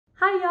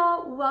Hi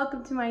y'all,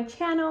 welcome to my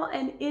channel,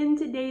 and in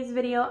today's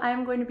video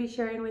I'm going to be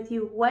sharing with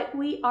you what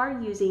we are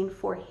using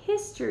for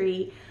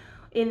history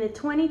in the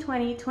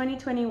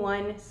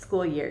 2020-2021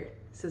 school year.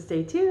 So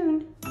stay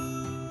tuned.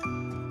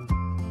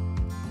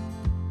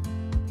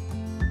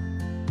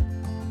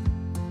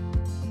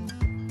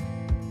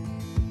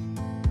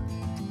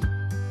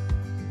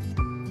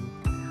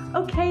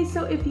 Okay,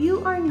 so if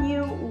you are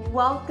new,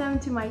 welcome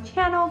to my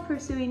channel,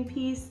 Pursuing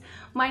Peace.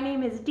 My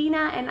name is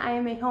Dina and I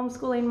am a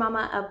homeschooling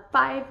mama of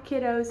 5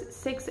 kiddos,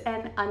 6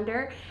 and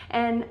under.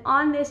 And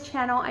on this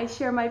channel, I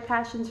share my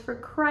passions for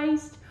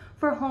Christ,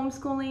 for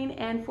homeschooling,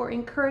 and for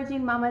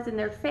encouraging mamas in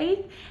their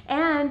faith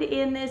and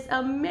in this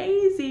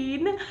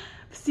amazing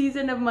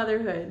season of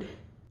motherhood.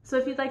 So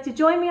if you'd like to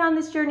join me on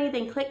this journey,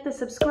 then click the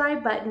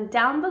subscribe button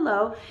down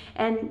below,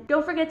 and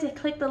don't forget to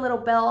click the little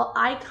bell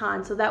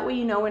icon so that way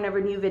you know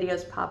whenever new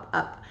videos pop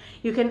up.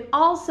 You can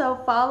also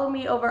follow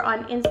me over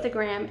on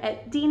Instagram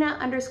at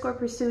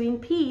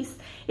Dina_pursuing_peace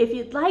if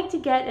you'd like to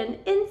get an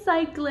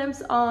inside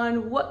glimpse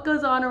on what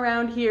goes on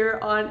around here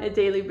on a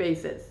daily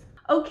basis.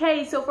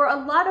 Okay, so for a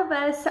lot of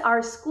us,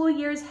 our school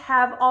years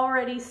have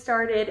already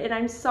started, and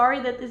I'm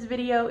sorry that this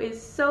video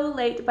is so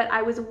late, but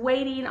I was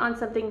waiting on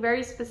something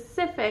very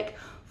specific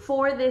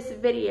for this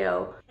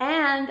video.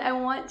 And I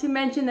want to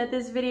mention that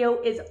this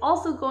video is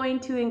also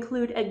going to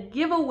include a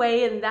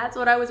giveaway, and that's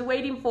what I was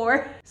waiting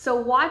for. So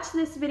watch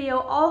this video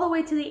all the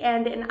way to the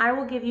end and I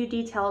will give you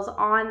details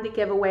on the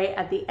giveaway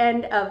at the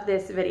end of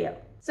this video.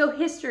 So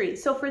history.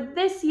 So for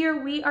this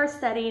year, we are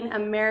studying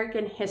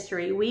American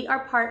history. We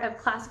are part of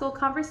Classical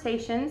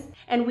Conversations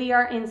and we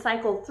are in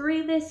cycle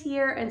 3 this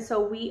year. And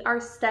so we are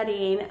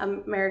studying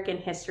American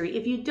history.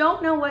 If you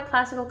don't know what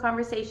Classical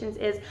Conversations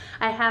is,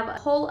 I have a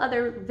whole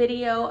other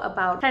video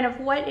about kind of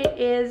what it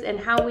is and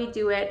how we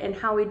do it and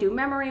how we do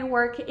memory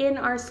work in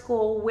our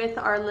school with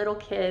our little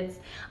kids.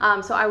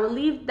 So I will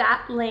leave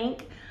that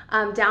link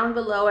down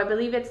below. I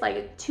believe it's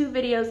like 2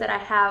 videos that I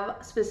have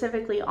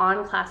specifically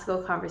on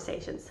Classical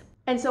Conversations.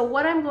 And so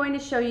what I'm going to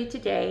show you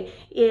today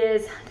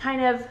is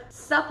kind of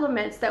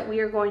supplements that we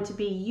are going to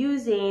be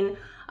using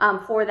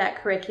for that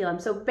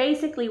curriculum. So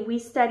basically we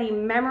study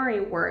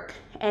memory work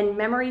and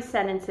memory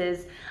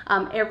sentences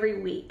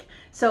every week.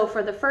 So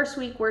for the first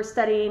week, we're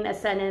studying a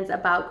sentence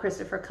about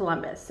Christopher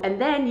Columbus. And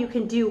then you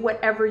can do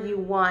whatever you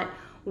want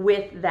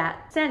with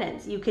that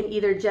sentence. You can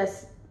either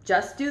just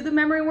do the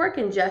memory work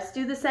and just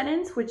do the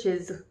sentence, which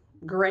is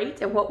great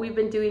and what we've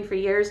been doing for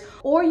years,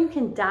 or you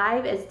can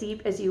dive as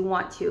deep as you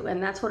want to.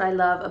 And that's what I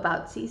love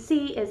about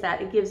CC, is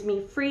that it gives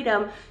me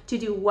freedom to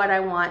do what I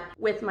want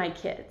with my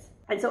kids.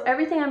 And so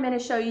everything I'm going to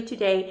show you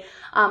today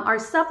are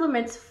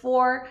supplements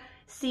for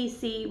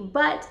CC,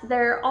 but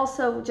they're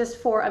also just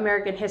for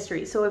American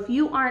history. So if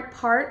you aren't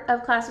part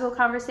of Classical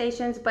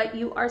Conversations, but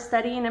you are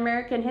studying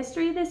American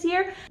history this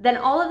year, then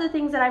all of the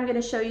things that I'm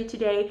going to show you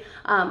today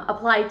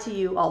apply to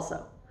you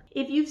also.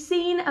 If you've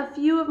seen a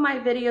few of my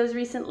videos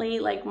recently,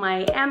 like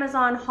my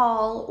Amazon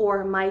haul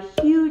or my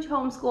huge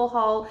homeschool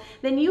haul,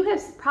 then you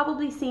have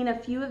probably seen a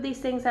few of these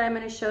things that I'm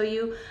going to show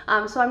you.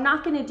 So I'm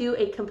not going to do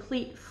a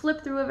complete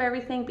flip through of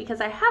everything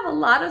because I have a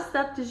lot of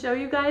stuff to show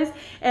you guys,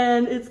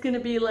 and it's going to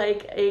be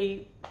like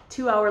a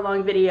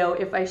 2-hour-long video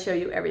if I show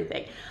you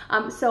everything.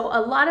 So a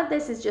lot of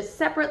this is just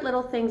separate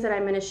little things that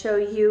I'm going to show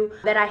you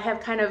that I have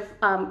kind of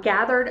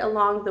gathered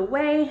along the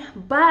way.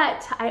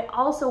 But I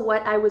also,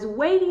 what I was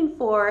waiting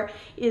for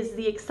is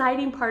the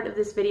exciting part of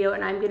this video,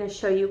 and I'm going to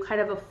show you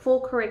kind of a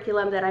full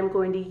curriculum that I'm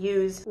going to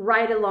use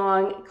right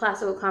along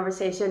Classical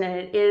Conversation, and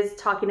it is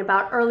talking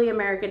about early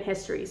American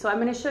history. So I'm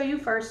going to show you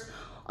first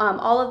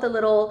all of the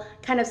little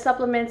kind of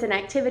supplements and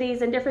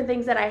activities and different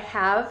things that I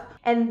have.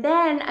 And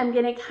then I'm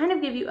going to kind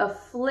of give you a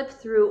flip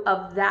through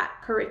of that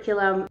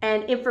curriculum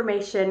and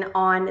information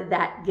on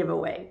that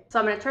giveaway. So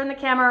I'm going to turn the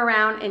camera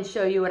around and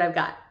show you what I've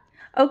got.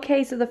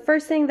 Okay, so the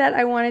first thing that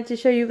I wanted to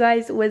show you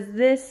guys was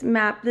this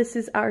map. This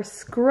is our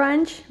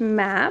scrunch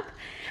map.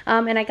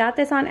 And I got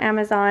this on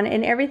Amazon,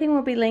 and everything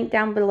will be linked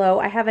down below.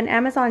 I have an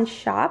Amazon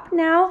shop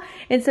now,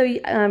 and so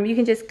you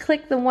can just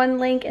click the one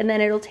link and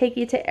then it'll take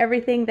you to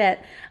everything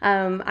that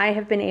I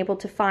have been able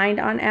to find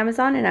on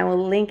Amazon, and I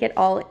will link it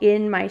all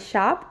in my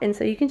shop, and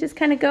so you can just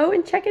kind of go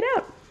and check it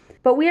out.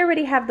 But we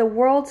already have the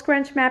world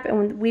scrunch map,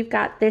 and we've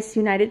got this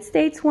United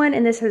States one,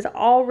 and this has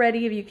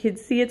already, if you could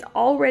see, it's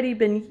already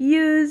been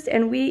used,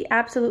 and we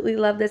absolutely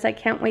love this. I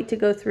can't wait to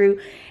go through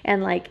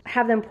and like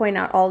have them point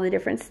out all the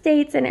different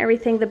states and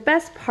everything. The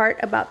best part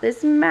about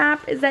this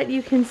map is that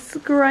you can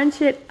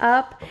scrunch it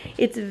up.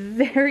 It's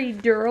very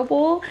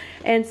durable,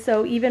 and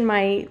so even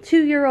my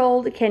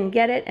 2-year-old can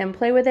get it and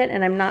play with it,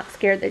 and I'm not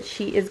scared that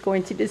she is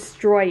going to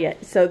destroy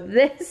it. So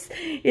this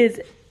is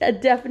a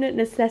definite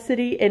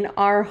necessity in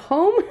our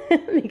home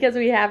because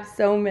we have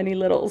so many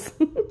littles.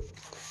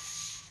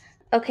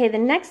 Okay, the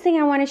next thing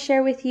I want to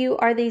share with you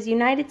are these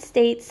United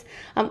States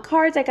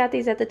cards. I got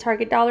these at the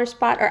Target Dollar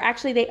Spot, or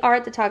actually they are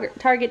at the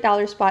Target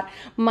Dollar Spot.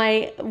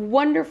 My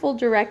wonderful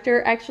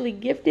director actually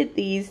gifted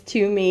these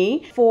to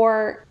me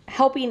for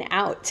helping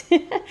out.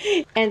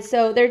 And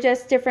so they're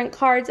just different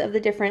cards of the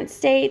different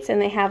states, and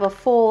they have a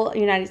full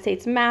United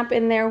States map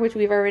in there, which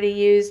we've already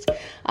used.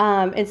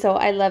 And so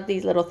I love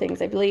these little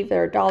things. I believe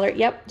they're $1.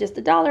 Yep, just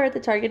 $1 at the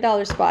Target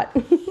Dollar Spot.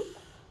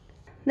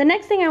 The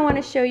next thing I want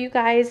to show you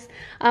guys,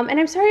 and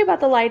I'm sorry about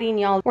the lighting,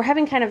 y'all. We're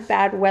having kind of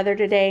bad weather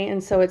today,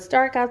 and so it's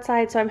dark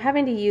outside, so I'm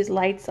having to use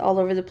lights all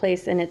over the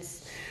place, and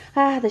it's,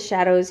 the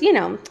shadows, you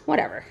know,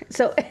 whatever.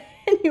 So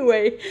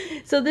anyway,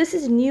 so this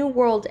is New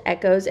World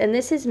Echoes, and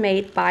this is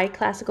made by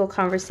Classical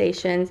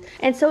Conversations.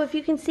 And so if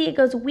you can see, it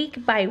goes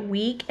week by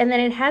week, and then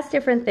it has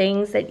different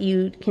things that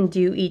you can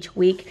do each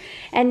week.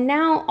 And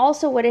now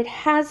also what it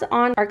has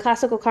on our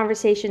Classical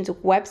Conversations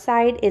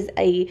website is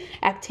a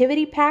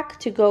activity pack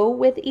to go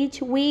with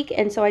each week.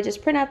 And so I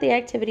just print out the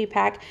activity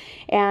pack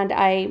and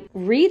I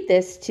read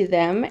this to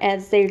them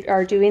as they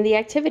are doing the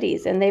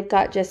activities. And they've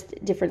got just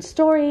different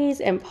stories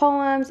and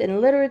poems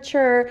and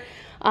literature.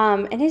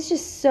 And it's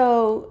just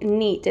so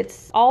neat.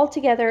 It's all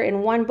together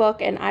in one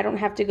book, and I don't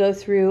have to go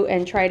through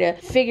and try to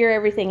figure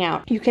everything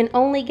out. You can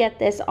only get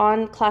this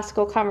on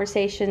Classical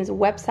Conversations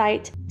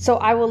website, so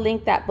I will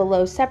link that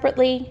below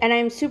separately. And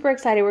I'm super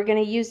excited. We're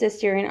going to use this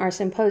during our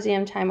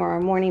symposium time or our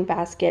morning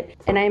basket,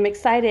 and I'm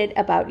excited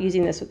about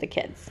using this with the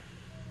kids.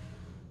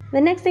 The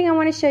next thing I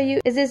want to show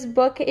you is this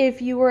book,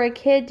 If You Were a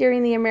Kid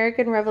During the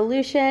American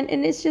Revolution,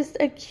 and it's just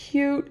a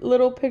cute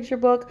little picture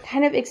book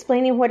kind of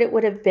explaining what it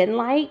would have been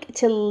like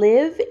to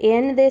live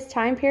in this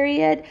time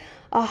period.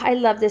 Oh, I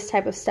love this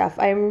type of stuff.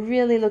 I'm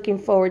really looking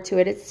forward to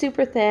it. It's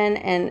super thin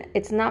and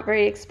it's not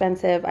very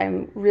expensive.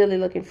 I'm really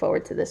looking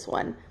forward to this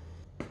one.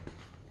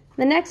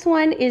 The next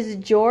one is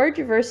George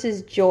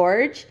versus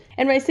George.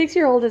 And my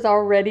 6-year-old has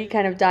already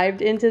kind of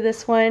dived into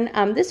this one.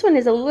 This one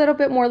is a little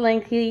bit more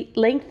lengthy.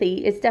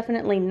 It's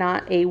definitely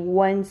not a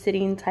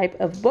one-sitting type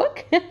of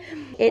book.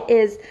 It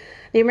is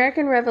the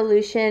American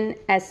Revolution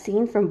as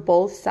seen from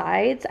both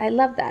sides. I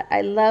love that.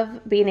 I love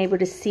being able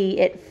to see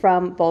it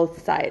from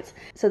both sides.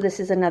 So this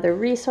is another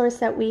resource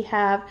that we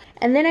have.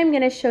 And then I'm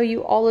going to show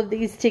you all of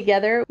these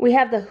together. We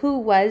have the Who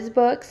Was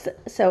books.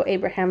 So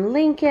Abraham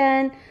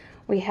Lincoln.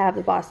 We have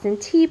the Boston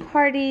Tea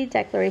Party,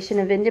 Declaration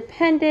of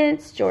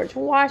Independence, George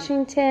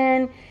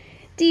Washington,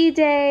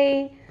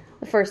 D-Day,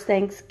 the First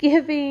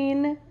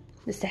Thanksgiving,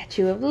 the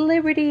Statue of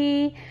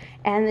Liberty,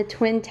 and the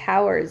Twin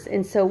Towers.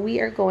 And so we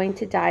are going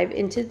to dive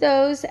into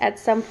those at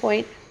some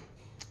point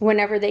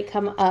whenever they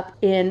come up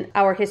in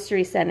our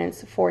history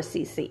sentence for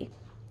CC.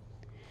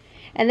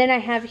 And then I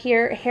have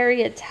here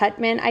Harriet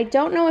Tubman. I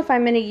don't know if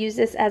I'm going to use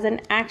this as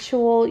an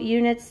actual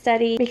unit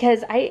study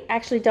because I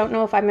actually don't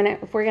know if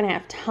we're going to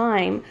have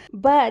time.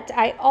 But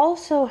I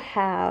also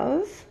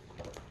have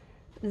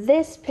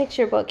this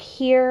picture book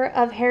here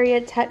of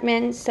Harriet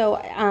Tubman. So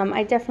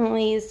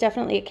is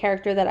definitely a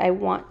character that I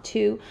want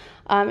to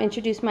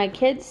introduce my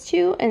kids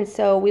to. And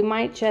so we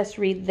might just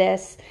read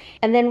this.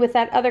 And then with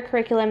that other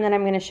curriculum that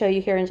I'm going to show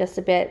you here in just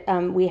a bit,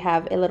 we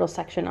have a little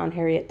section on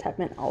Harriet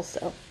Tubman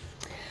also.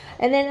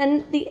 And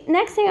then the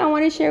next thing I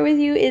want to share with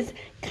you is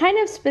kind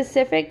of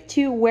specific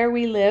to where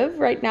we live.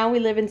 Right now we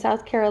live in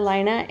South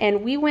Carolina,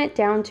 and we went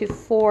down to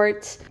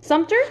Fort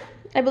Sumter,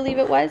 I believe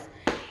it was.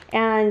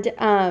 And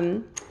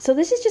so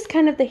this is just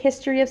kind of the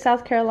history of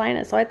South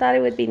Carolina. So I thought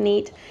it would be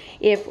neat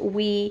if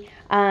we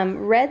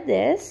read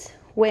this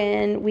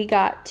when we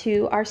got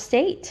to our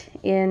state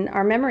in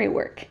our memory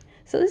work.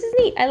 So this is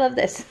neat. I love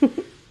this.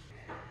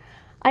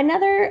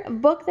 Another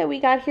book that we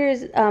got here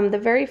is The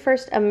Very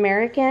First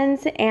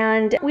Americans,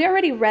 and we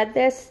already read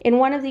this in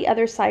one of the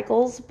other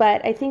cycles, but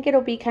I think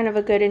it'll be kind of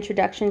a good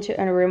introduction to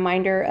and a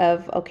reminder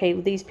of, okay,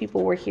 these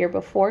people were here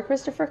before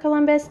Christopher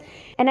Columbus.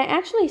 And I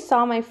actually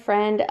saw my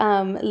friend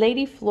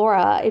Lady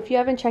Flora. If you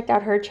haven't checked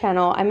out her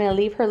channel, I'm going to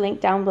leave her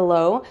link down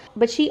below,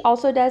 but she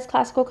also does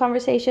Classical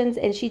Conversations,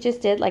 and she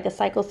just did like a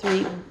cycle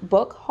 3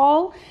 book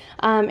haul.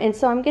 And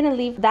so I'm going to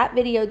leave that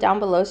video down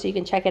below so you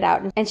can check it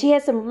out. And she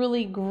has some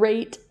really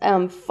great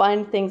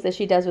fun things that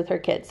she does with her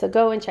kids. So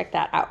go and check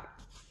that out.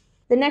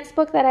 The next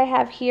book that I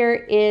have here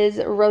is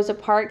Rosa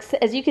Parks.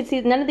 As you can see,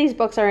 none of these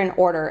books are in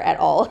order at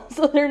all.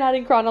 So they're not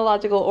in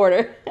chronological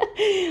order.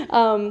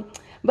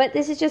 But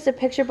this is just a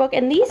picture book.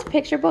 And these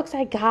picture books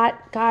I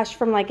got, gosh,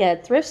 from like a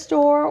thrift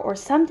store or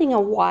something a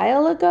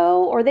while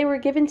ago, or they were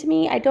given to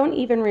me. I don't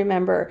even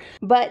remember.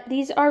 But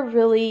these are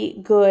really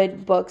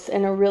good books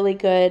and a really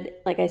good,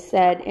 like I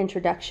said,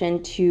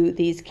 introduction to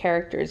these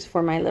characters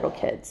for my little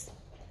kids.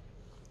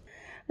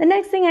 The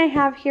next thing I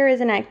have here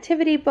is an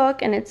activity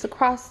book, and it's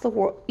Across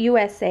the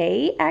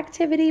USA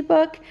activity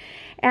book.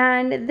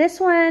 And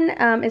this one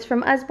is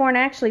from Usborne.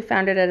 I actually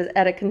found it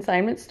at a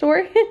consignment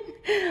store.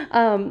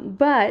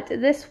 But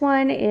this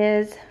one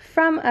is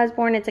from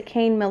Usborne. It's a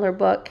Kane Miller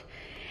book.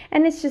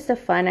 and it's just a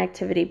fun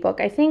activity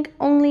book. I think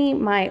only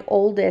my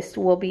oldest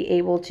will be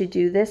able to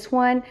do this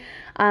one,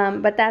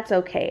 but that's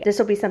okay. This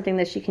will be something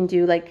that she can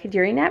do like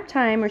during nap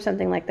time or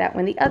something like that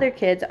when the other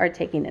kids are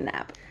taking a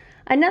nap.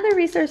 Another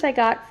resource I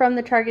got from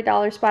the Target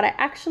Dollar Spot, I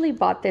actually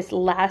bought this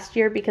last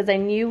year because I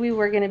knew we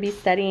were going to be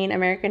studying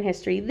American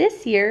history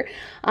this year.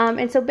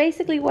 And so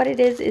basically what it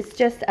is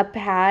just a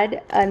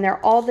pad, and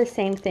they're all the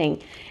same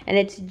thing. And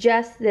it's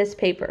just this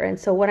paper. And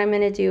so what I'm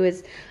going to do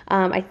is,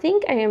 I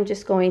think I am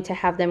just going to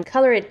have them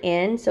color it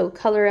in. So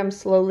color them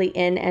slowly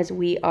in as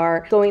we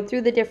are going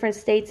through the different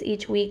states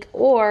each week,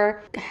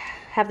 or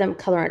have them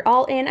color it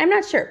all in. I'm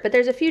not sure, but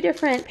there's a few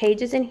different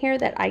pages in here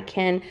that I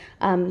can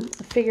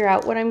figure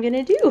out what I'm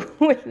gonna do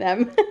with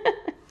them.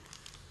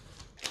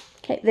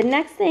 Okay, the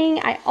next thing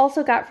I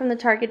also got from the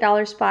Target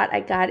Dollar Spot,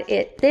 I got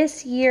it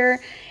this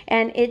year,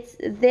 and it's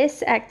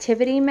this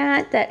activity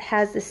mat that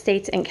has the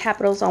states and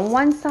capitals on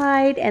one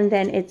side, and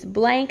then it's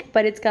blank,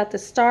 but it's got the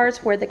stars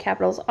where the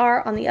capitals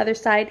are on the other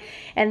side.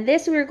 And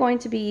this we're going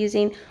to be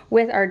using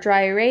with our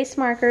dry erase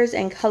markers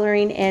and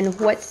coloring in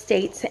what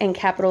states and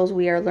capitals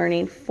we are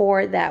learning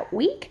for that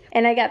week.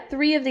 And I got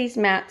 3 of these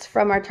mats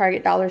from our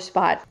Target Dollar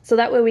Spot, so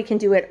that way we can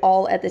do it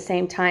all at the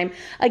same time.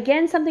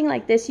 Again, something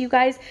like this, you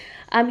guys,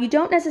 you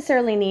don't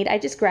necessarily need, I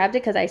just grabbed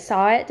it because I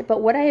saw it,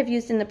 but what I have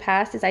used in the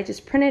past is I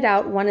just printed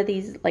out one of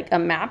these, like a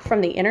map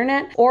from the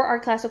internet, or our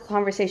classical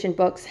conversation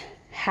books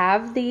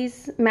have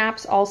these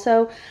maps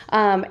also,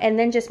 and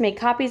then just make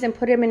copies and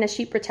put them in a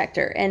sheet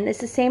protector. And it's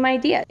the same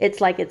idea. It's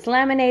like it's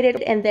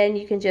laminated, and then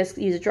you can just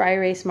use a dry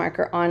erase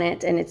marker on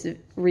it, and it's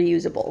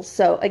reusable.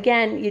 So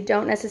again, you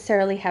don't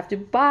necessarily have to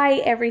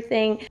buy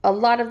everything. A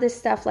lot of this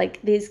stuff,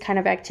 like these kind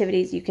of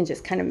activities, you can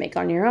just kind of make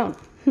on your own.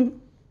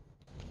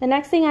 The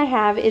next thing I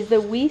have is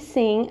the We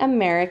Sing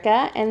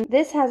America, and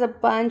this has a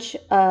bunch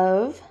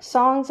of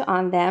songs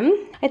on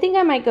them. I think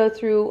I might go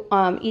through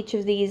each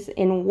of these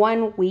in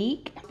 1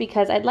 week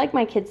because I'd like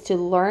my kids to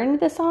learn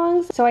the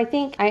songs. So I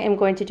think I am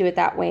going to do it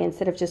that way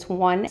instead of just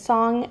one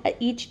song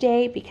each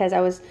day, because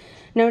I was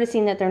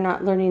noticing that they're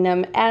not learning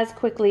them as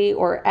quickly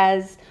or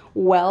as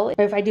well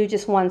if I do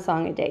just one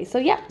song a day. So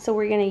yeah, so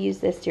we're going to use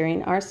this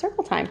during our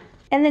circle time.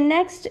 And the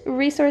next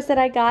resource that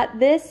I got,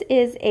 this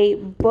is a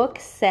book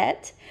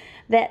set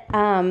that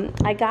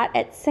I got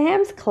at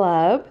Sam's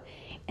Club,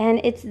 and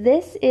it's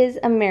This Is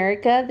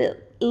America, the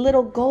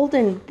little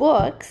golden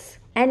books,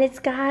 and it's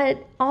got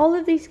all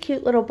of these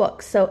cute little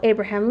books. So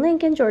Abraham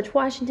Lincoln, George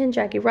Washington,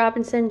 Jackie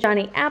Robinson,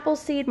 Johnny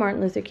Appleseed,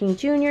 Martin Luther King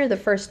Jr., the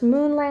first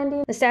moon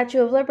landing, the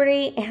Statue of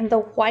Liberty, and the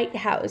White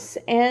House.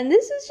 And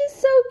this is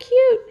just so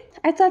cute.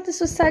 I thought this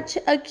was such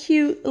a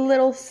cute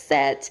little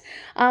set,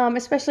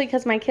 especially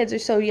because my kids are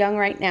so young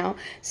right now.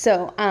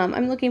 So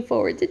I'm looking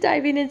forward to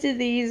diving into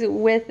these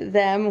with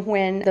them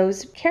when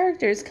those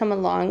characters come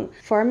along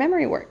for our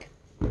memory work.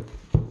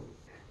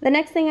 The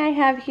next thing I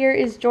have here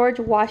is George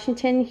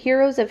Washington,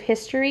 Heroes of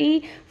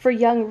History for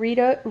young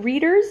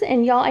readers.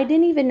 And y'all, I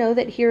didn't even know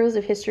that Heroes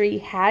of History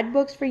had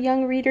books for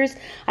young readers.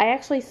 I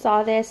actually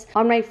saw this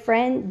on my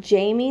friend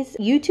Jamie's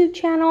YouTube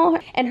channel,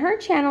 and her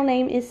channel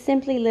name is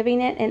Simply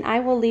Living It, and I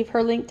will leave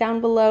her link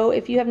down below.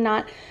 If you have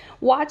not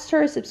watched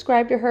her,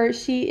 subscribe to her.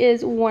 She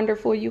is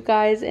wonderful, you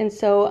guys. And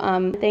so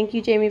thank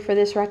you, Jamie, for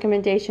this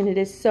recommendation. It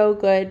is so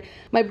good.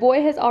 My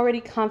boy has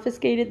already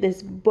confiscated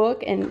this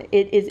book, and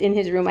it is in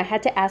his room. I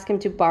had to ask him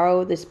to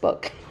borrow this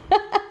book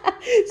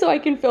so I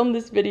can film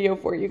this video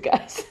for you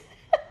guys.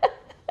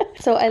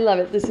 So I love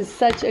it. This is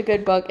such a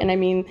good book, and I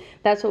mean,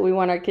 that's what we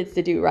want our kids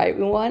to do, right?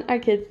 We want our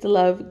kids to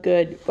love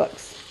good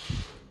books.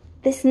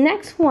 This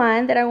next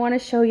one that I want to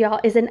show y'all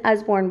is an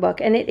Usborne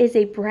book, and it is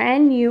a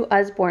brand new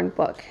Usborne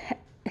book.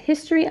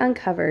 History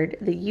Uncovered,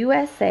 the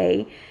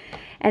USA,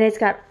 and it's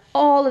got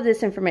all of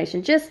this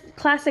information, just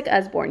classic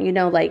Usborne, you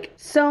know, like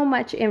so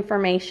much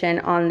information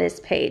on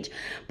this page.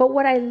 But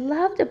what I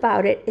loved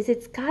about it is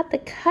it's got the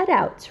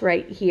cutouts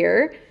right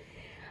here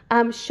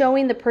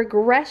showing the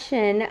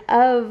progression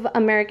of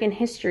American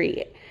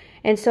history.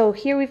 And so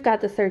here we've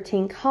got the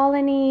 13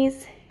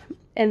 colonies,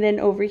 and then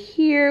over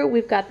here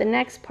we've got the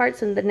next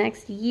parts in the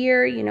next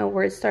year, you know,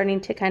 where it's starting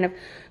to kind of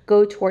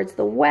go towards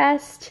the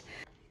west.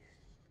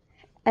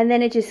 And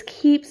then it just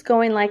keeps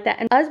going like that.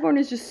 And Usborne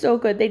is just so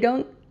good. They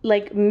don't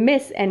like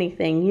miss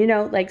anything, you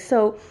know, like,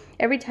 so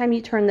every time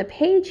you turn the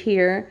page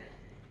here,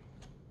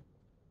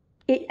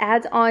 it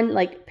adds on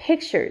like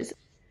pictures.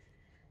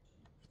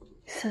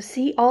 So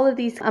see, all of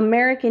these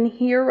American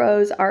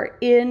heroes are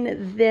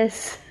in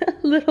this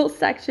little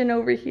section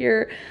over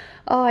here.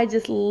 Oh, I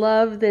just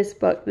love this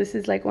book. This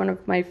is like one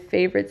of my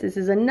favorites. This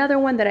is another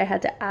one that I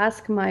had to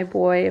ask my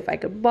boy if I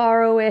could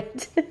borrow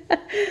it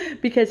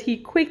because he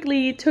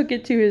quickly took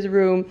it to his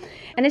room.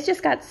 And it's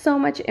just got so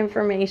much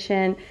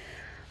information.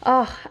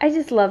 Oh, I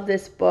just love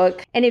this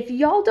book. And if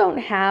y'all don't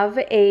have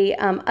a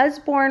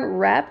Usborne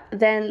rep,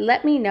 then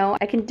let me know.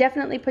 I can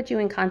definitely put you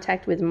in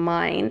contact with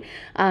mine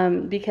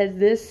because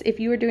this,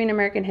 if you are doing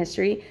American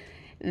history,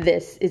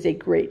 this is a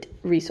great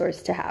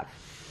resource to have.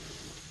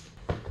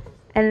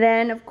 And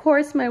then, of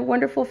course, my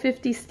wonderful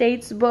 50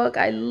 States book.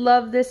 I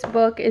love this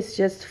book. It's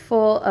just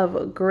full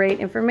of great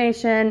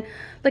information.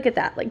 Look at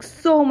that, like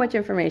so much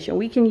information.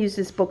 We can use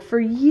this book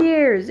for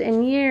years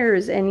and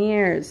years and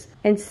years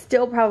and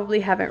still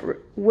probably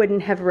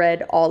wouldn't have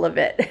read all of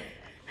it.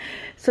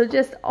 So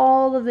just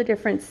all of the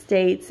different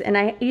states. And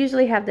I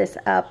usually have this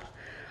up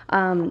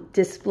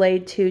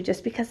displayed too,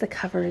 just because the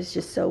cover is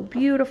just so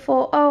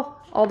beautiful. Oh,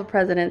 all the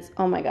presidents.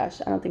 Oh my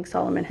gosh, I don't think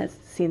Solomon has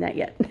seen that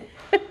yet.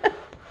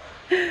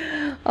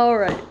 All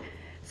right,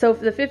 so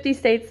the 50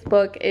 States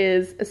book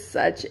is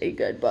such a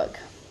good book.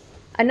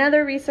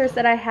 Another resource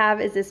that I have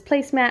is this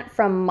placemat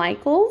from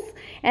Michaels,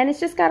 and it's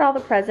just got all the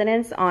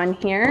presidents on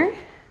here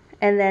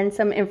and then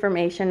some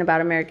information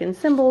about American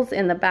symbols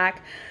in the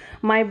back.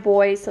 My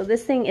boy, so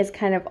this thing is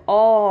kind of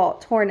all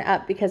torn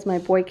up because my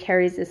boy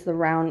carries this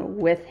around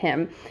with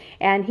him,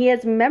 and he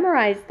has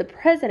memorized the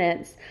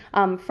presidents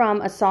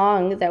from a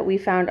song that we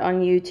found on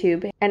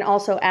YouTube, and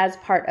also as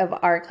part of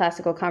our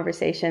classical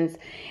conversations.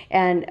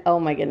 And oh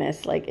my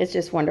goodness, like it's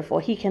just wonderful.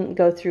 He can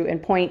go through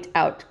and point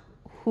out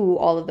who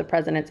all of the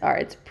presidents are.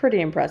 It's pretty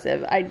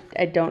impressive. I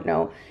don't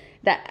know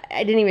that,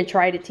 I didn't even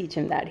try to teach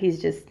him that.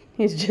 He's just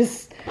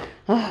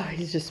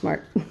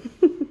smart.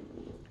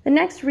 The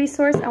next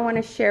resource I want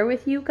to share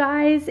with you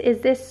guys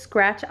is this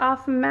scratch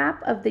off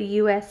map of the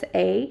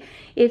USA.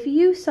 If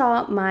you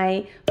saw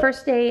my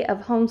first day of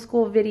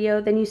homeschool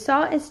video, then you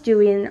saw us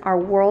doing our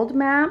world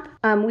map.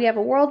 We have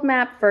a world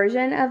map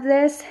version of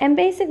this, and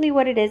basically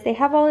what it is, they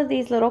have all of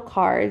these little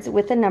cards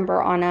with a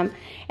number on them,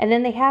 and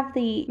then they have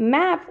the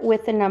map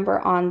with the number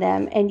on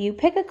them, and you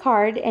pick a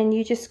card and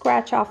you just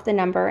scratch off the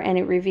number, and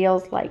it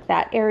reveals like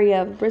that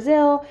area of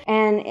Brazil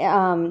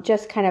and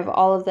just kind of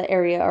all of the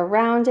area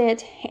around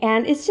it.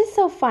 And it's just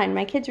so fun.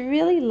 My kids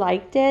really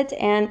liked it,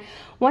 and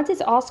once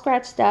it's all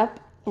scratched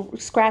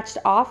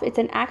off, it's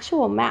an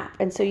actual map,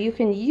 and so you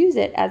can use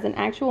it as an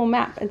actual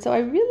map. And so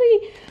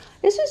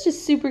this was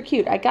just super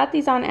cute. I got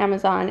these on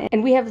Amazon,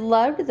 and we have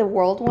loved the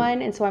world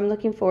one, and so I'm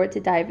looking forward to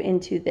dive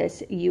into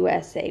this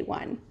USA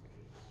one.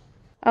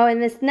 Oh,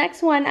 and this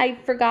next one, I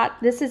forgot,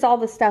 this is all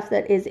the stuff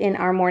that is in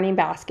our morning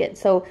basket.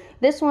 So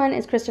this one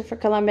is Christopher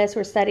Columbus.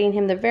 We're studying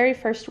him the very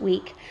first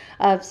week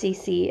of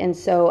CC, and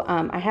so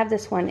I have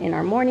this one in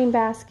our morning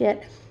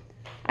basket.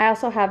 I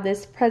also have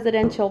this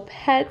presidential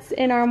pets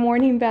in our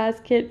morning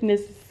basket, and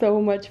this is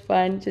so much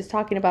fun, just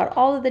talking about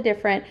all of the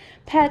different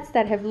pets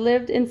that have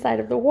lived inside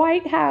of the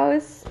White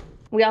House.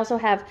 We also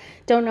have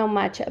Don't Know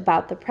Much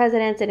About the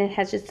Presidents, and it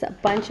has just a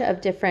bunch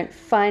of different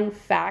fun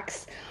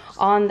facts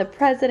on the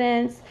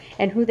presidents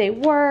and who they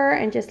were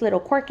and just little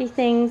quirky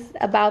things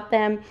about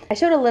them. I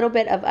showed a little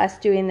bit of us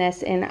doing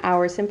this in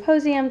our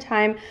symposium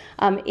time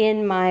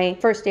in my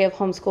first day of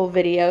homeschool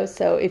video.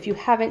 So if you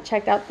haven't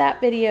checked out that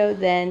video,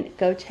 then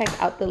go check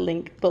out the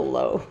link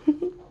below.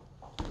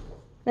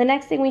 The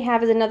next thing we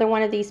have is another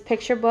one of these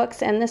picture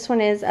books, and this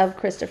one is of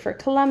Christopher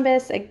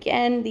Columbus.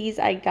 Again, these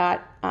I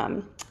got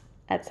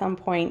at some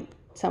point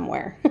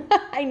somewhere.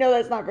 I know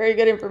that's not very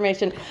good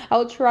information.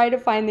 I'll try to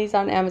find these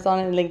on Amazon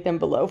and link them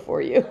below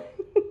for you.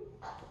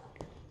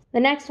 The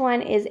next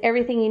one is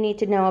Everything You Need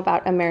to Know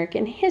About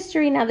American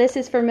History. Now this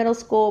is for middle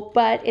school,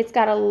 but it's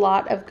got a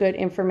lot of good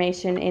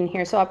information in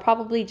here. So I'll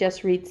probably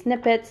just read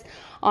snippets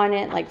on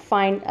it, like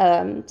find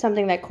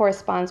something that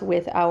corresponds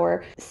with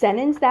our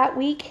sentence that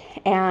week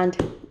and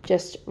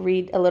just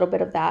read a little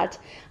bit of that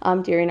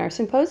during our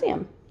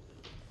symposium.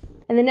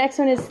 And the next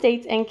one is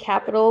States and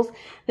Capitals.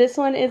 This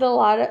one is a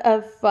lot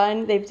of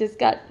fun. They've just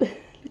got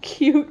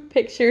cute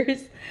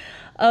pictures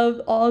of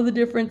all the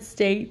different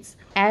states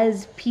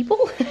as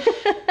people.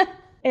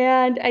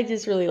 And I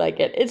just really like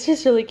it. It's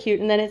just really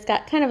cute. And then it's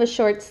got kind of a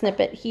short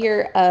snippet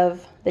here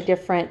of the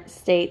different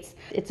states.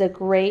 It's a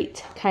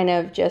great kind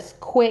of just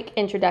quick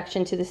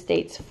introduction to the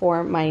states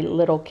for my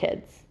little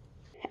kids.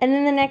 And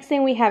then the next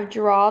thing we have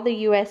Draw the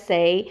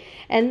USA,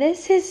 and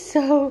this is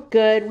so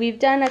good. We've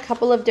done a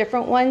couple of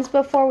different ones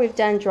before. We've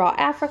done Draw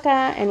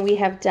Africa, and we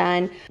have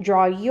done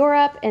Draw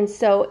Europe, and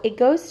so it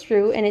goes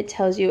through and it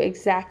tells you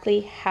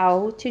exactly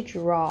how to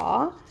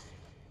draw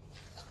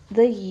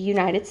the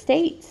United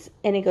States,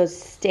 and it goes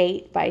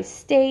state by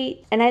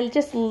state, and I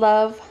just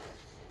love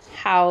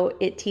how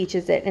it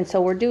teaches it. And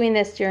so we're doing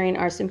this during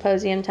our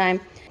symposium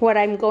time. What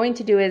I'm going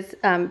to do is,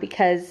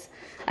 because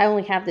I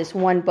only have this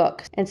one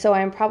book, and so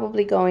I'm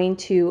probably going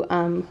to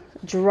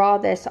draw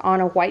this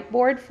on a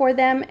whiteboard for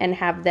them and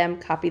have them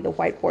copy the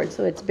whiteboard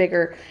so it's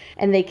bigger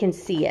and they can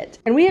see it.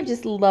 And we have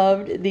just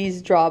loved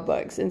these draw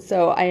books, and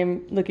so I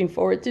am looking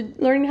forward to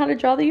learning how to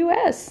draw the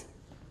US.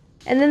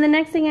 And then the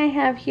next thing I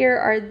have here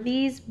are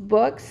these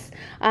books,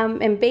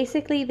 and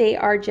basically they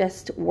are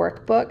just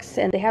workbooks,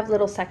 and they have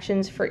little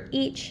sections for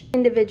each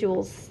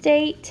individual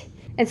state.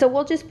 And so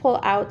we'll just pull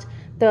out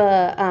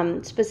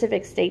the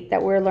specific state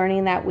that we're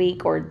learning that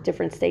week, or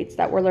different states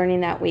that we're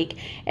learning that week.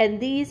 And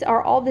these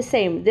are all the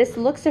same. This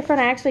looks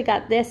different. I actually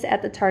got this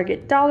at the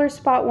Target dollar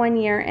spot one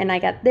year, and I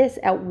got this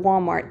at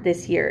Walmart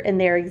this year, and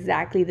they're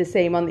exactly the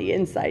same on the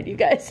inside, you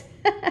guys.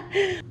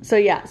 So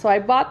yeah, so I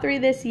bought 3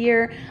 this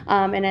year,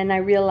 and then I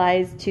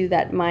realized too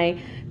that my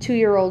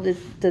 2-year-old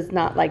does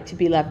not like to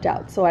be left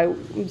out. So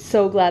I'm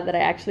so glad that I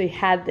actually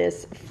had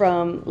this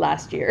from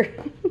last year.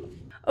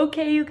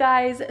 Okay, you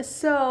guys,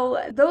 so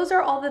those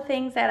are all the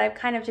things that I've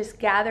kind of just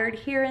gathered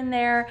here and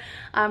there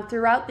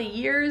throughout the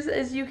years,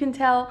 as you can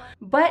tell.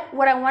 But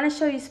what I want to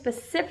show you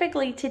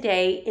specifically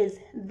today is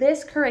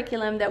this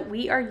curriculum that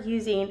we are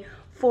using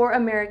for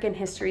American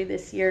history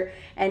this year,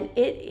 and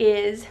it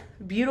is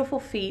Beautiful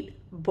Feet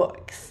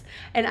books.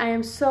 And I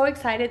am so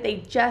excited. They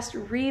just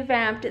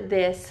revamped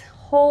this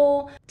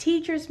whole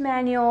teacher's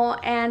manual,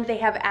 and they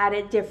have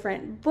added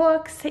different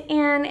books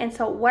in. And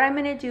so what I'm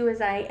going to do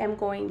is I am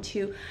going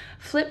to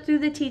flip through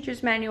the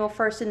teacher's manual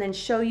first and then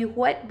show you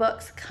what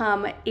books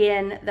come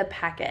in the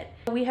packet.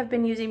 We have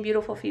been using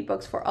Beautiful Feet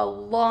books for a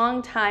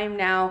long time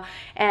now,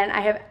 and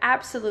I have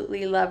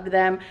absolutely loved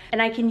them,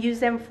 and I can use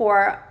them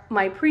for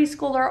my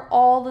preschooler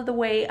all the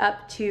way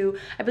up to,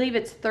 I believe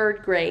it's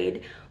 3rd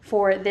grade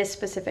for this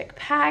specific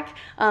pack.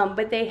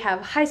 But they have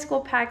high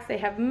school packs, they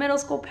have middle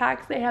school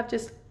packs, they have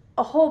just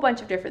a whole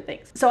bunch of different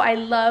things. So I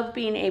love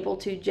being able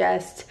to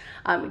just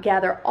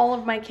gather all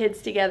of my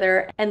kids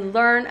together and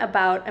learn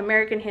about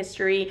American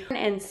history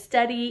and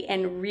study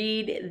and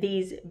read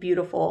these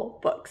beautiful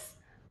books.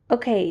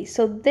 Okay,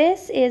 so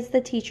this is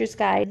the teacher's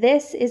guide.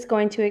 This is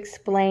going to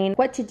explain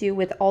what to do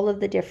with all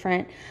of the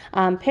different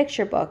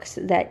picture books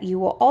that you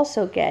will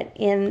also get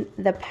in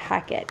the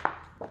packet.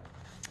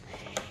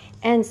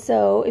 And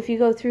so if you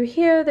go through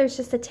here, there's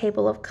just a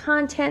table of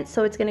contents.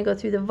 So it's going to go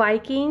through the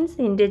Vikings,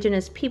 the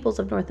indigenous peoples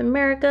of North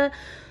America,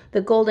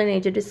 the Golden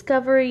Age of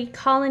Discovery,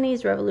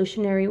 colonies,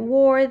 Revolutionary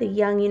War, the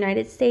young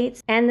United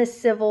States, and the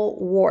Civil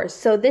War.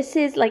 So this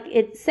is, like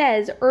it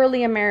says,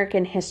 early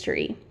American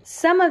history.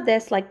 Some of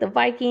this, like the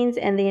Vikings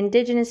and the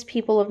indigenous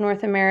people of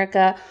North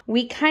America,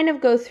 we kind of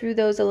go through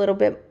those a little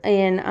bit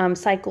in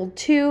cycle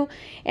 2.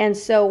 And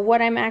so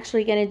what I'm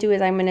actually going to do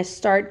is I'm going to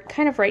start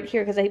kind of right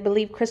here, because I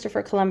believe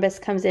Christopher Columbus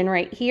comes in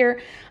right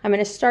here. I'm going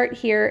to start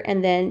here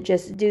and then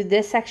just do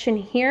this section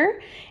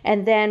here.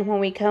 And then when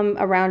we come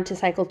around to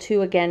cycle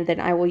 2 again, then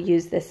I will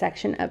use this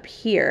section up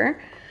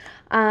here.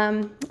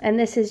 And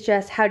this is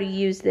just how to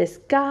use this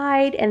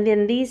guide. And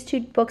then these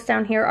 2 books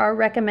down here are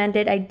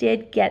recommended. I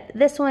did get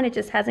this one. It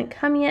just hasn't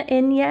come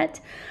in yet.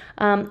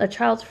 A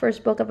Child's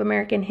First Book of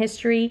American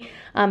History,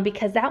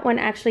 because that one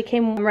actually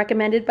came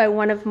recommended by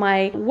one of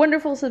my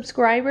wonderful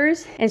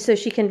subscribers. And so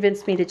she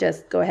convinced me to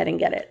just go ahead and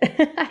get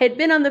it. I had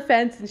been on the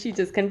fence and she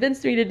just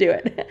convinced me to do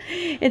it.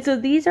 And so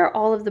these are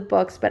all of the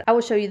books, but I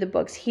will show you the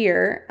books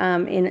here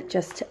in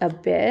just a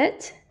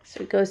bit.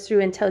 So it goes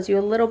through and tells you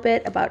a little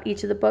bit about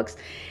each of the books.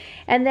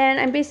 And then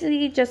I'm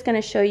basically just going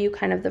to show you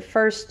kind of the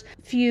first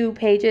few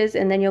pages,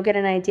 and then you'll get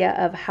an idea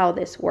of how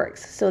this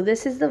works. So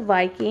this is the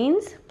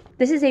Vikings.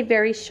 This is a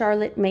very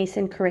Charlotte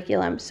Mason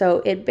curriculum.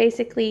 So it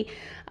basically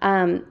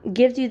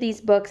gives you these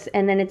books,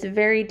 and then it's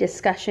very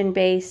discussion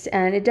based,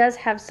 and it does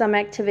have some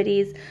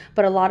activities,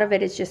 but a lot of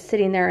it is just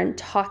sitting there and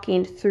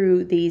talking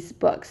through these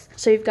books.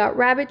 So you've got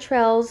rabbit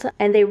trails,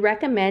 and they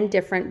recommend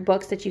different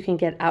books that you can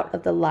get out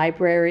of the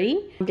library.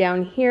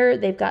 Down here,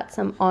 they've got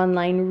some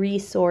online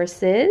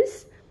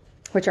resources,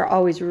 which are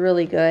always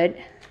really good.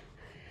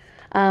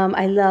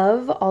 I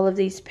love all of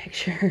these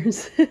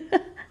pictures.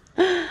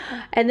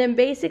 And then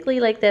basically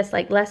like this,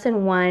 like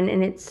lesson 1,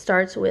 and it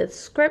starts with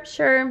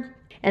scripture,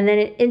 and then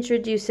it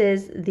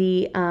introduces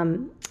the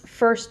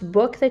first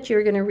book that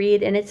you're going to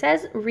read, and it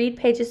says read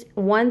pages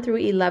 1 through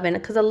 11,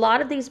 because a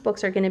lot of these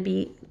books are going to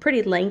be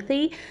pretty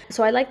lengthy.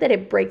 So I like that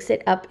it breaks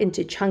it up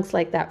into chunks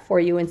like that for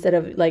you, instead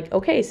of like,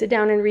 okay, sit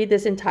down and read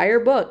this entire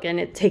book, and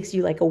it takes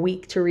you like a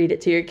week to read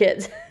it to your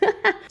kids.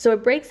 So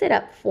it breaks it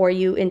up for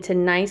you into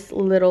nice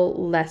little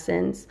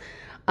lessons.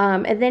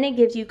 And then it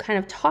gives you kind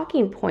of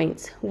talking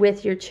points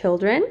with your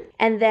children.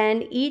 And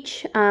then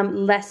each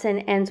lesson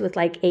ends with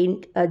like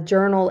a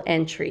journal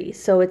entry.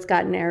 So it's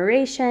got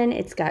narration,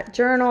 it's got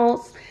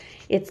journals,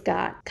 it's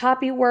got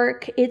copy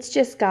work. It's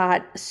just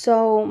got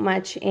so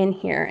much in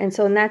here. And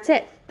so that's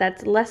it.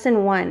 That's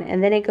lesson 1.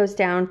 And then it goes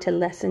down to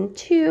lesson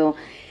 2.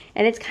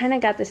 And it's kind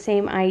of got the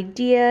same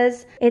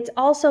ideas. It's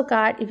also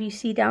got, if you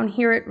see down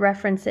here, it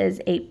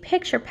references a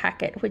picture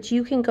packet, which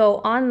you can go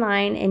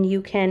online and you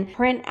can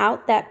print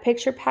out that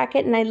picture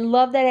packet. And I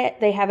love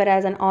that they have it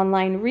as an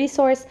online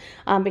resource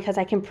because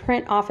I can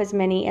print off as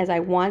many as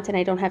I want, and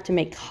I don't have to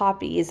make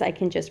copies. I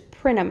can just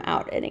print them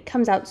out, and it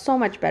comes out so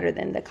much better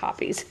than the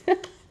copies.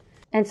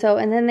 And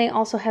then they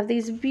also have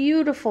these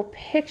beautiful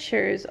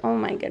pictures. Oh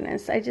my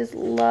goodness, I just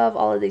love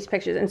all of these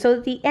pictures. And so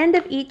at the end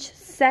of each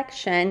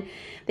section,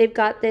 they've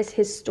got this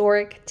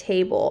historic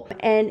table,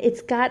 and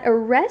it's got a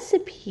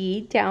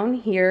recipe down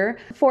here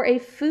for a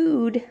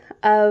food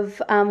of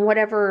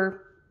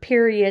whatever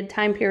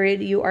time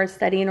period you are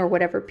studying, or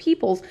whatever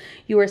peoples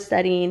you are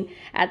studying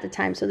at the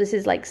time. So this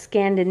is like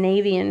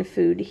Scandinavian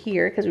food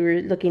here, because we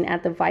were looking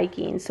at the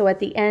Vikings. So at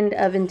the end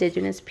of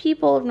Indigenous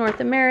people of North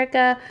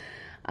America,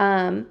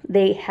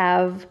 they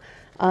have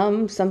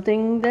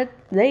something that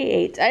they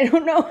ate. I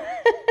don't know.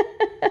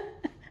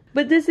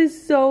 But this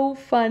is so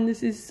fun.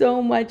 This is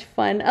so much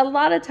fun. A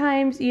lot of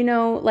times, you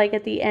know, like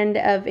at the end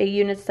of a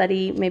unit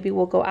study, maybe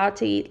we'll go out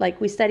to eat.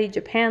 Like we studied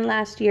Japan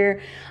last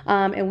year,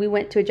 and we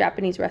went to a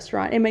Japanese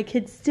restaurant, and my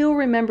kids still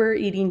remember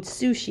eating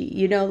sushi,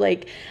 you know,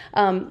 like,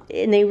 and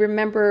they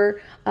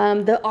remember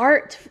the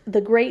art,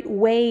 the Great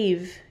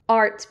Wave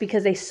art,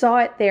 because they saw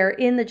it there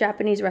in the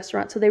Japanese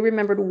restaurant. So they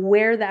remembered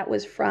where that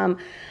was from.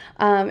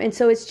 And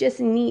so it's just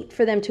neat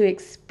for them to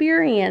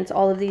experience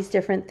all of these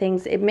different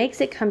things. It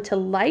makes it come to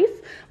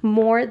life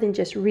more than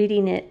just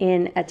reading it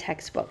in a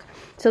textbook.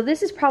 So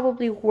this is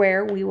probably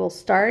where we will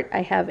start.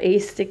 I have a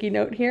sticky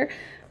note here.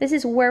 This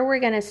is where we're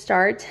going to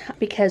start,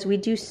 because we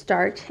do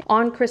start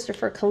on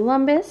Christopher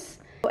Columbus.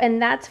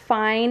 And that's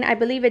fine. I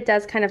believe it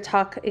does kind of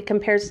it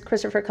compares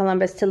Christopher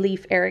Columbus to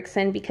Leif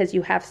Erikson, because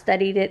you have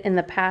studied it in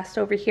the past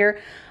over here.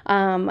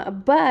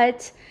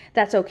 But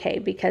that's okay,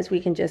 because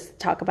we can just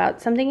talk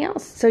about something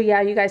else. So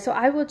yeah, you guys, so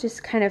I will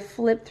just kind of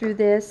flip through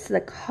this,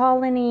 the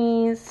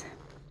colonies.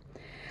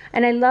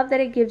 And I love that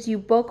it gives you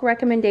book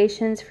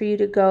recommendations for you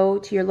to go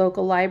to your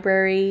local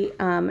library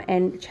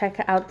and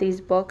check out these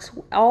books.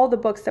 All the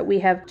books that we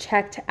have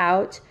checked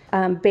out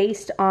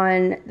based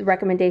on the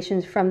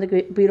recommendations from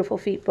the Beautiful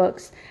Feet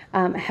books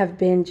have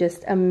been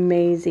just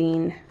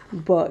amazing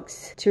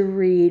books to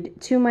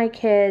read to my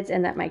kids,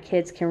 and that my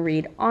kids can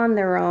read on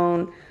their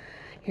own.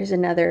 Here's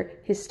another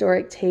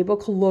historic table,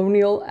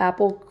 colonial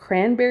apple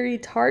cranberry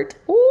tart.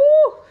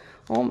 Ooh,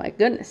 oh my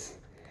goodness.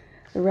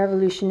 The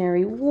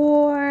Revolutionary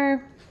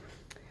War.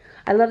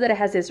 I love that it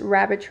has this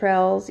rabbit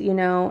trails, you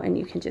know, and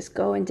you can just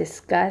go and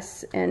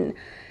discuss, and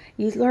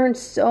you learn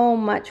so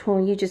much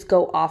when you just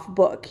go off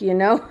book, you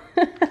know.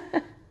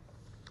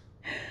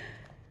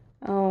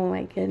 Oh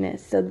my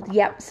goodness. So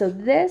yep, so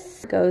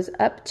this goes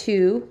up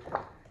to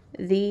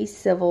the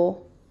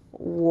Civil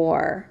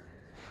War.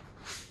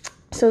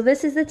 So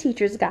this is the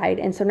teacher's guide,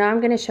 and so now I'm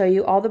going to show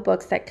you all the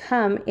books that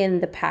come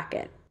in the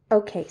packet.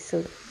 Okay,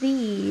 so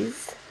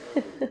these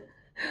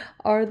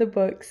are the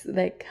books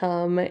that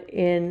come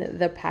in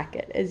the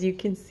packet. As you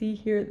can see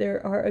here,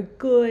 there are a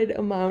good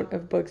amount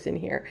of books in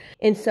here.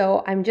 And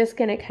so I'm just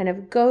going to kind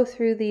of go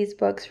through these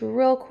books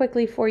real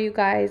quickly for you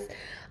guys.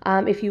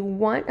 If you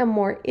want a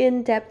more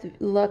in-depth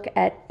look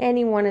at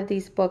any one of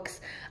these books,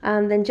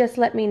 then just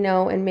let me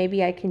know, and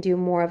maybe I can do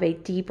more of a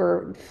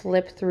deeper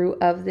flip through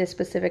of this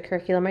specific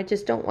curriculum. I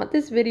just don't want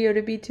this video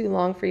to be too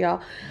long for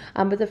y'all.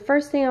 But the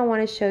first thing I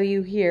want to show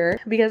you here,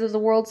 because of the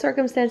world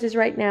circumstances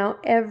right now,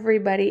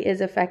 everybody is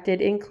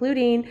affected,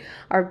 including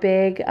our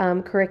big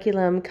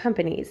curriculum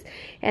companies.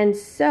 And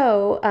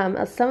so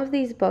some of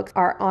these books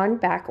are on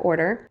back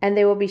order, and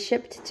they will be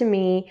shipped to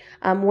me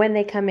when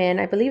they come in.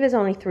 I believe there's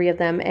only 3 of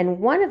them, and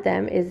one of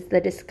them is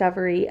The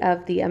Discovery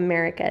of the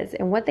Americas.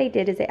 And what they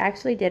did is they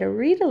actually did a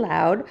read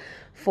aloud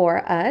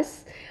for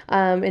us,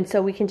 and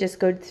so we can just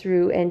go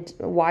through and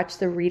watch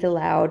the read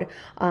aloud.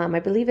 I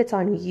believe it's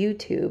on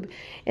YouTube,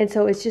 and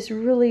so it's just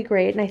really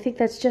great, and I think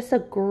that's just a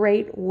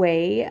great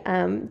way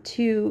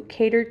to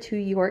cater to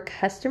your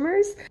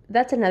customers.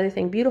 That's another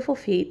thing. Beautiful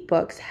Feet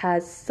Books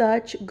has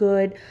such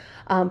good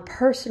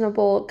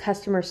personable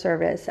customer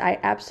service. I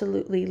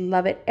absolutely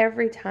love it.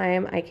 Every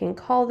time I can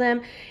call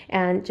them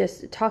and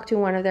just talk to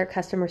one of their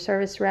customer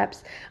service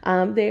reps,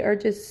 they are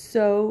just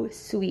so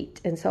sweet.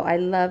 And so I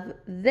love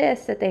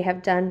this that they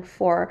have done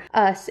for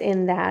us,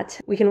 in that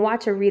we can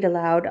watch a read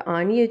aloud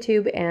on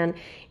YouTube and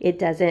it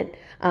doesn't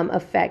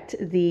affect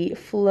the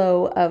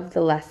flow of the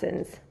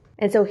lessons.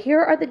 And so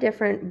here are the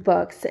different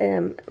books.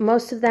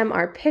 Most of them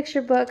are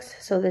picture books.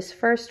 So this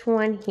first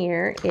one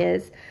here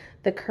is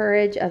The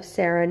Courage of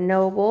Sarah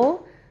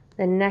Noble.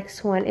 The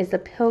next one is The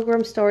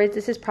Pilgrim Stories.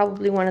 This is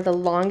probably one of the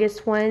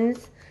longest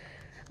ones.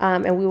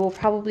 And we will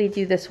probably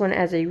do this one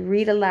as a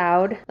read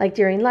aloud, like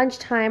during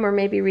lunchtime, or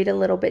maybe read a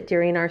little bit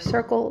during our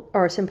circle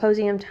or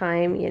symposium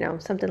time, you know,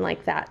 something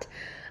like that.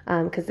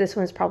 Because this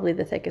one's probably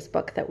the thickest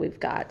book that we've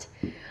got.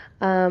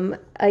 The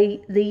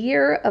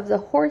Year of the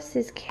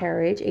Horse's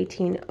Carriage,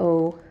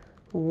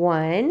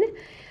 1801.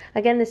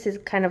 Again, this is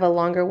kind of a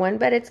longer one,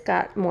 but it's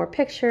got more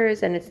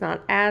pictures and it's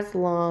not as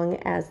long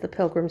as the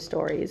Pilgrim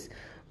Stories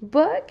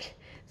book.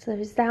 So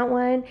there's that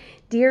one.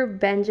 Dear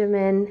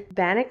Benjamin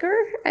Banneker,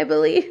 I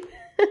believe.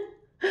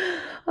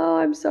 Oh,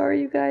 I'm sorry,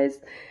 you guys.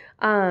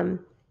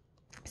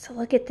 So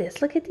look at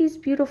this. Look at these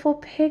beautiful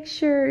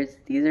pictures.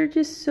 These are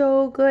just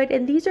so good.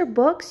 And these are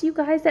books, you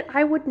guys, that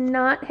I would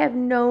not have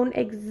known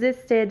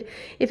existed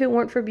if it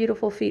weren't for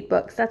Beautiful Feet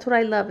Books. That's what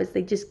I love, is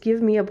they just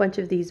give me a bunch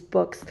of these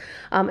books.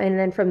 And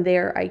then from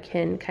there, I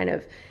can kind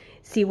of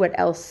see what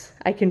else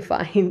I can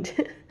find.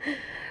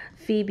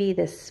 Phoebe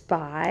the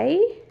Spy.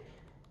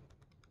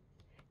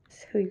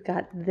 So we've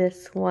got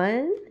this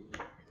one.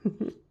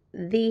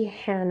 The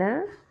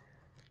Hannah.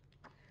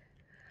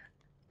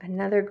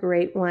 Another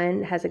great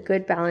one, has a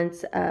good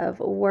balance of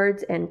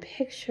words and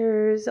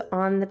pictures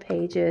on the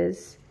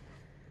pages.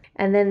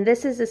 And then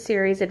this is a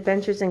series,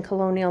 Adventures in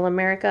Colonial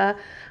America.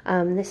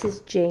 This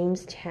is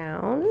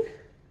Jamestown.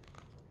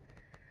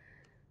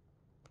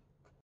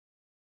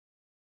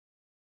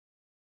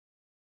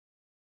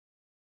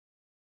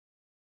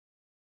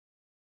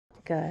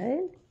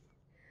 Good.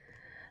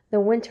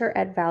 The Winter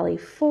at Valley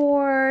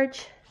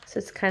Forge. So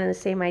it's kind of the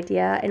same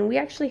idea. And we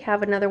actually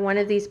have another one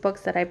of these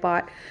books that I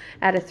bought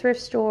at a thrift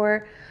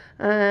store.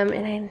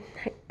 And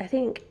I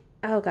think,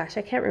 oh gosh,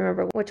 I can't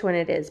remember which one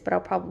it is, but I'll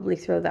probably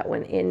throw that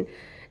one in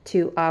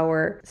to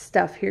our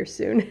stuff here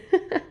soon.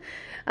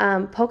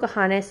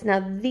 Pocahontas.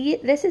 Now,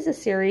 this is a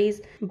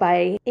series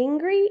by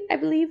Ingrid, I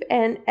believe,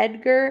 and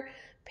Edgar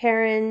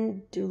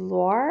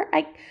Perrin-Duloir.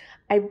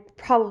 I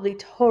probably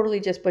totally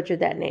just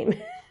butchered that name.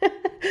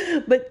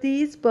 But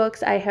these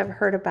books I have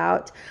heard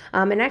about.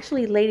 And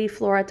actually, Lady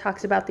Flora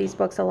talks about these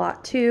books a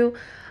lot too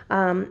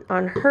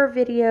on her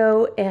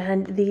video.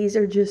 And these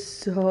are just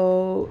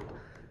so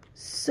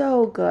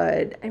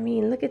good. I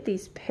mean, look at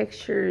these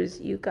pictures,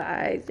 you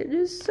guys. They're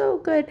just so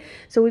good.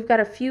 So we've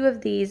got a few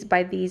of these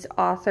by these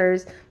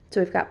authors.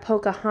 So we've got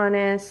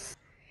Pocahontas,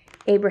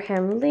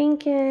 Abraham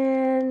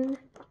Lincoln,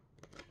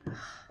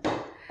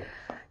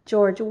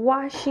 George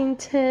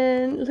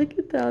Washington. Look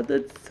at that.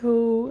 That's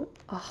so...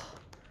 Oh,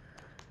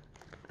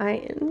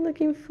 I am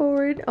looking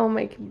forward. Oh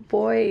my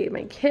boy,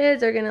 my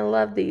kids are going to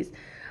love these.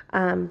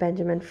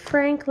 Benjamin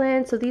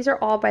Franklin. So these are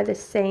all by the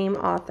same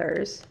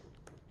authors.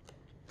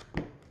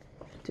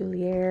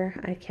 Dulier,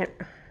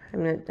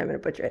 I'm gonna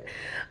butcher it.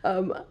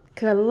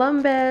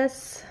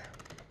 Columbus.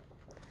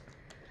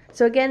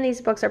 So again, these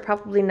books are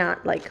probably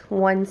not like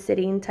one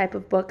sitting type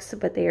of books,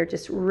 but they are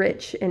just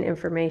rich in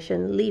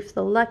information. Leif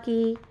the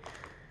Lucky.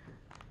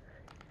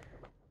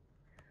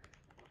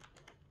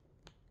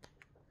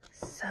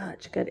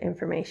 Such good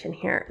information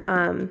here.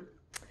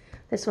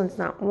 This one's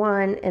not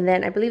one. And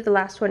then I believe the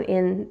last one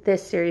in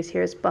this series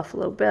here is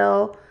Buffalo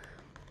Bill.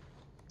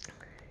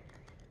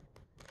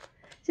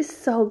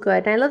 Just so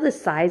good. And I love the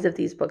size of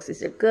these books.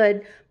 These are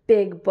good,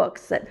 big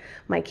books that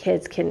my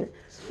kids can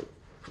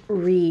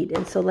read.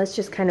 And so let's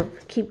just kind of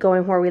keep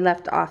going where we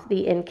left off.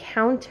 The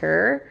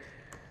Encounter.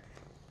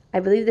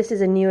 I believe this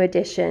is a new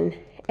edition.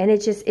 And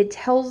it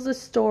tells the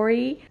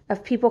story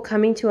of people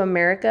coming to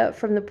America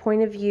from the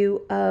point of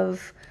view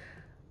of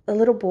a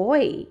little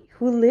boy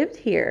who lived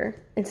here.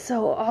 And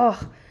so,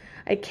 oh,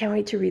 I can't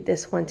wait to read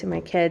this one to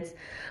my kids.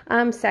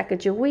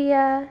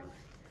 Sacagawea.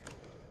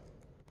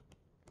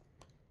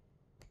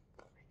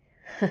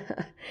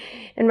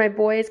 And my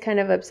boy is kind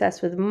of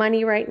obsessed with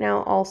money right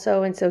now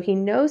also, and so he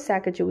knows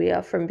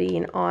Sacagawea from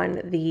being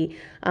on the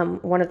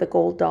one of the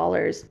gold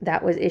dollars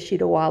that was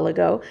issued a while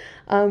ago.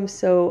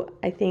 So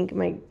I think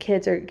my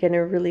kids are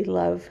gonna really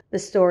love the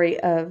story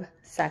of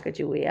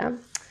Sacagawea.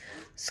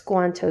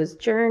 Squanto's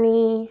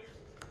Journey.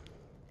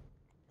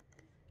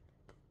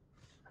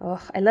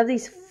 Oh, I love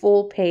these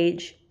full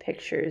page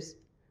pictures,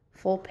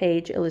 full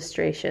page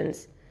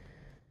illustrations.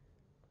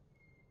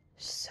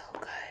 So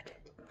good.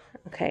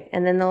 Okay,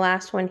 and then the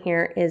last one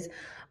here is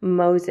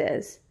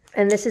Moses.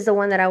 And this is the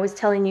one that I was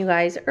telling you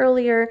guys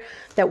earlier,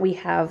 that we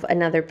have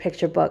another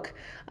picture book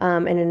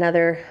and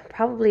another,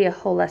 probably a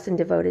whole lesson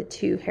devoted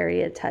to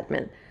Harriet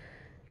Tubman.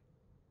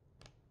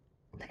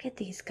 Look at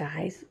these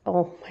guys.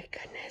 Oh my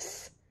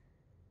goodness.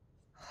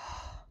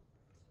 Oh,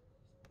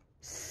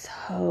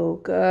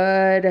 so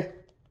good.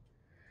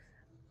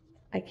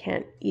 I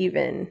can't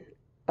even,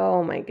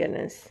 oh my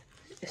goodness.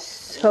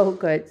 So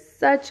good.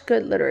 Such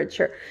good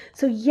literature.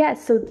 So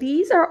yes, so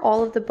these are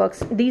all of the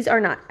books. These are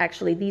not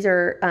actually, these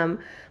are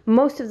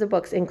most of the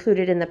books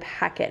included in the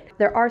packet.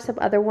 There are some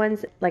other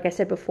ones, like I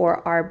said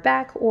before, are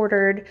back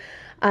ordered,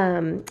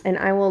 and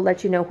I will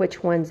let you know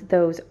which ones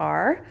those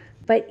are.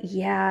 But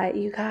yeah,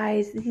 you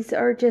guys, these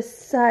are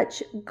just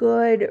such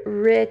good,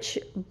 rich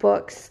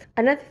books.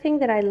 Another thing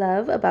that I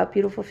love about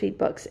Beautiful Feet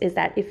books is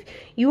that if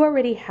you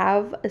already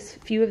have a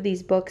few of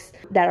these books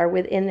that are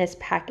within this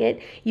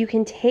packet, you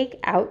can take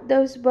out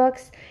those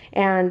books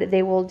and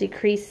they will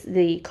decrease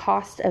the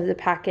cost of the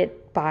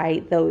packet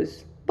by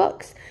those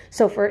books.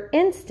 So for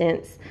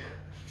instance,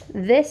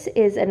 this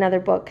is another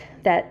book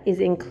that is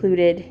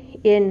included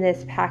in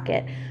this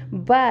packet,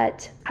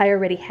 but I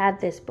already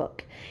had this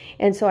book.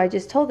 And so I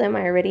just told them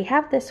I already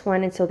have this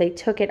one, and so they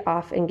took it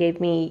off and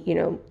gave me, you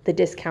know, the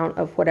discount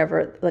of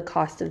whatever the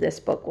cost of this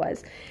book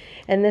was.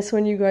 And this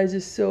one, you guys,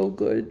 is so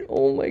good.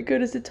 Oh my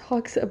goodness, it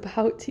talks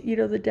about, you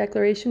know, the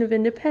Declaration of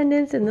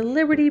Independence and the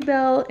Liberty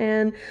Bell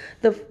and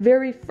the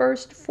very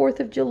first 4th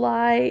of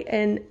July.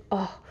 And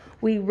oh,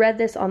 we read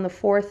this on the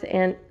 4th,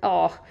 and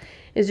oh,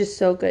 it's just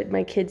so good.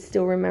 My kids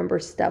still remember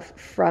stuff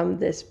from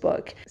this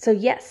book. So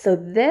yes, so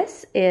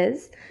this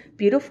is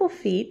Beautiful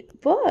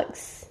Feet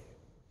books.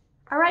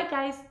 All right,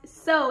 guys,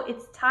 so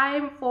it's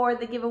time for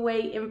the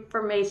giveaway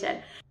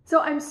information. So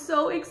I'm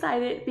so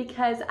excited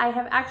because I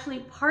have actually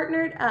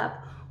partnered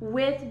up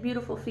with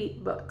Beautiful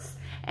Feet Books,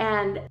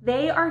 and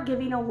they are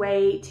giving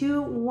away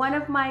to one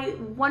of my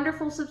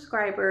wonderful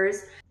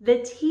subscribers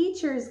the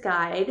teacher's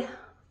guide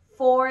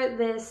for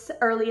this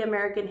early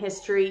American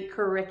history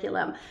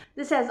curriculum.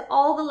 This has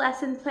all the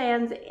lesson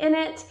plans in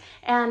it,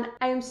 and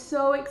I am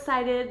so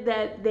excited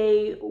that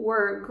they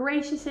were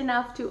gracious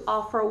enough to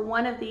offer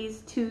one of these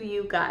to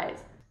you guys.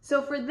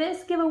 So for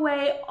this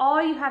giveaway,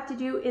 all you have to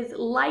do is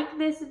like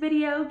this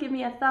video, give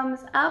me a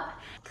thumbs up,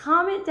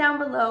 comment down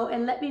below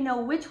and let me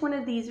know which one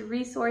of these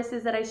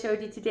resources that I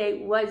showed you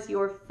today was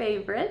your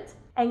favorite.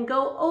 And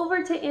go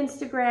over to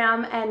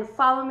Instagram and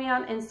follow me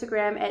on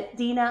Instagram at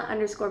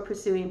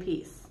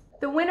Dina_pursuingpeace.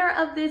 The winner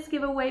of this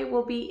giveaway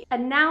will be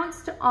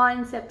announced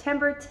on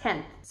September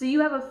 10th. So you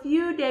have a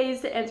few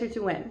days to enter to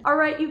win. All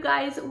right, you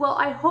guys. Well,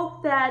 I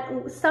hope that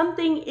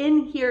something in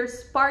here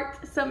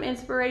sparked some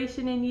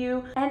inspiration in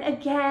you. And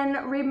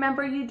again,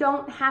 remember, you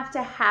don't have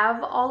to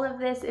have all of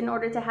this in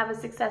order to have a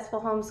successful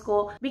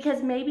homeschool,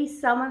 because maybe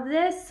some of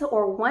this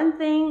or one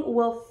thing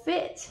will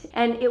fit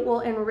and it will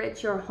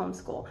enrich your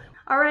homeschool.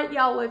 All right,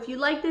 y'all, well, if you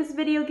like this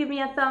video, give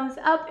me a thumbs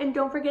up and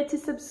don't forget to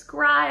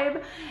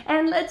subscribe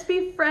and let's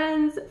be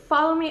friends.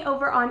 Follow me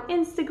over on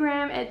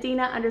Instagram at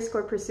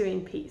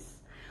Dina_pursuingpeace.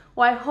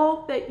 Well, I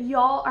hope that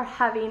y'all are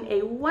having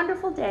a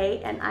wonderful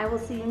day and I will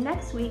see you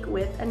next week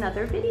with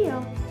another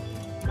video.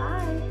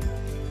 Bye.